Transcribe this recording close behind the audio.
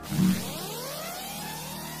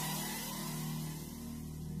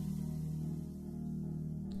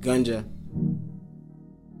Ganja.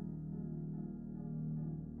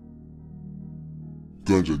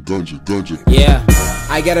 Ganja. Yeah,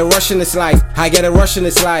 I get a rush in this life. I get a rush in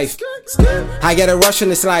this life. I get a rush in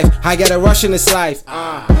this life. I get a rush in this life.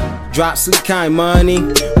 Drop sleep kind money.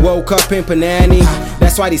 Woke up in Panani.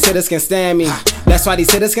 That's why these hitters can stand me. That's why these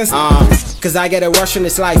hitters can cause I get a rush in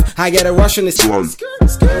this life. I get a rush in this life.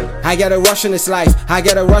 I get a rush in this life. I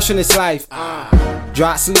get a rush in this life.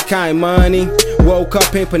 Drop sleep kind money. Woke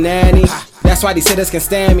up in Panani. That's why these hitters can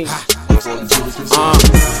stand me.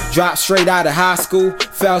 Dropped straight out of high school,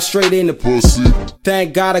 fell straight in the pussy.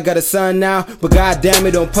 Thank God I got a son now, but goddamn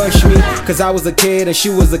it, don't push me. Cause I was a kid and she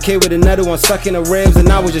was a kid with another one stuck in the ribs, and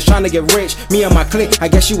I was just trying to get rich. Me and my clique, I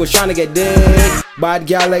guess she was trying to get dick. Bad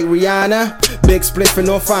gal like Rihanna, big split for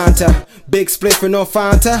no Fanta. Big split for no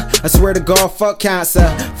Fanta. I swear to God, fuck cancer.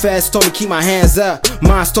 Fast told me keep my hands up.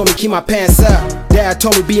 Moms told me keep my pants up. Dad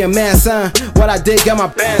told me be a man, son. What I did, got my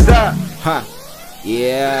bands up. Huh.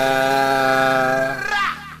 Yeah.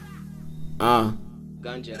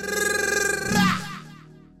 Ganja.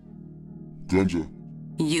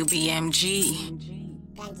 UBMG.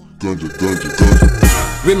 Ganja.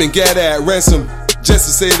 Women get at ransom just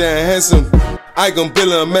to say they're handsome. I gon'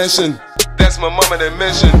 build a mansion. That's my mama that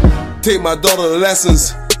mention. Take my daughter to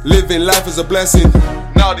lessons. Living life is a blessing.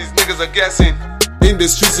 Now these niggas are guessing. In the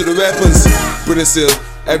streets of the weapons. Pretty still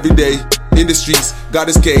every day. In the streets, got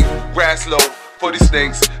his cake. Grass low for these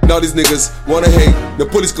snakes. Now these niggas wanna hate. The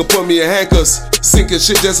police can put me in handcuffs. Sinking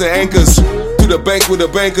shit just in anchors. To the bank with the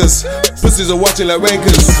bankers. Pussies are watching like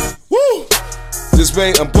rankers. Woo! Just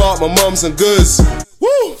bank and bought my mom some goods.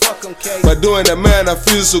 Woo! By doing that, man, I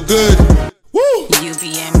feel so good. Woo!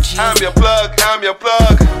 UBMG. I'm your plug, I'm your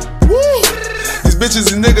plug. Woo! These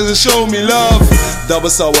bitches and niggas are showing me love. Double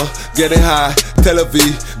sour, getting high. Tel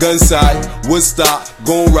Aviv, Gunside, Woodstock,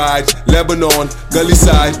 gon' ride. Lebanon, Gully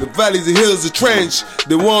side. The valleys, the hills, the trench.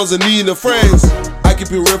 The ones that need no friends. I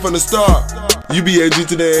keep it real from the start. UBMG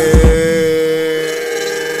today.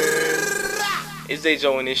 It's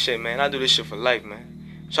Dejo in this shit, man. I do this shit for life,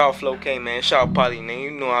 man. Shout out Flo K, man. Shout out Polly, nigga.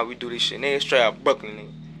 You know how we do this shit, nigga. Straight out Brooklyn,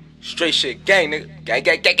 nigga. Straight shit, gang, nigga. Gang,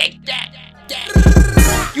 gang, gang, gang, gang.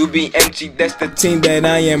 UBMG, that's the team that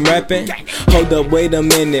I am rapping. Hold up, wait a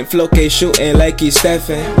minute. Flo K shooting like he's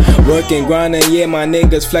Stephen. Working, grinding, yeah, my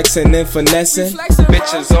niggas flexing and finessing.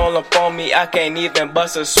 Bitches all up on me, I can't even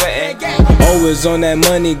bust a sweating. Always on that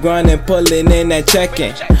money, grinding, pulling in that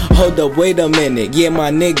checking. Hold up, wait a minute, yeah, my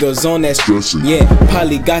niggas on that stressing. Yeah,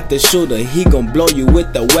 Polly got the shooter, he gon' blow you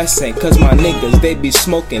with the Wesson. Cause my niggas, they be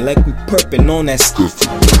smoking like we perping on that stuff.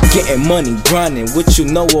 Getting money, grinding, what you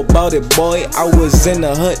know about it, boy? I was in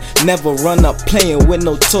the hood, never run up playing with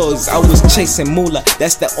no toys. I was chasing moolah,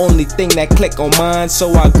 that's the only thing that click on mine.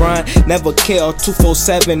 So I grind, never kill,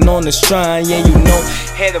 247 on the shrine. Yeah, you know,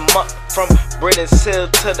 hit 'em up from Britain's Hill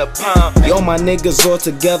to the Pond. Yo, my niggas all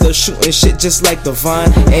together shooting shit just like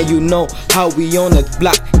Divine. And you know how we on the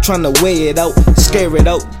block tryna weigh it out, scare it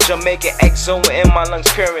out. Jamaican XO in my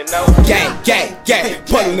lungs peering out. Gang, gang, gang,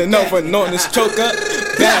 pulling over on this choker.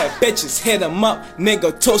 Bad bitches, hit 'em up,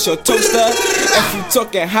 nigga, toast your toaster. If you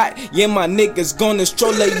talking hot, yeah, my niggas gonna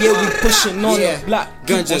stroller. Yeah, we pushing on the block.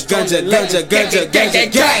 Ganja, ganja, ganja, ganja, ganja,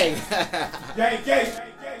 gang. Gang, gang.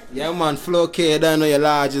 Yeah, man, Flo K, I don't know your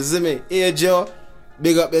large, you see me? Hey, Joe,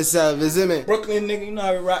 big up yourself, you see me? Brooklyn, nigga, you know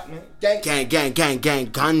how we rock, man. Gang, gang, gang, gang,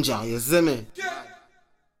 ganja, you see me?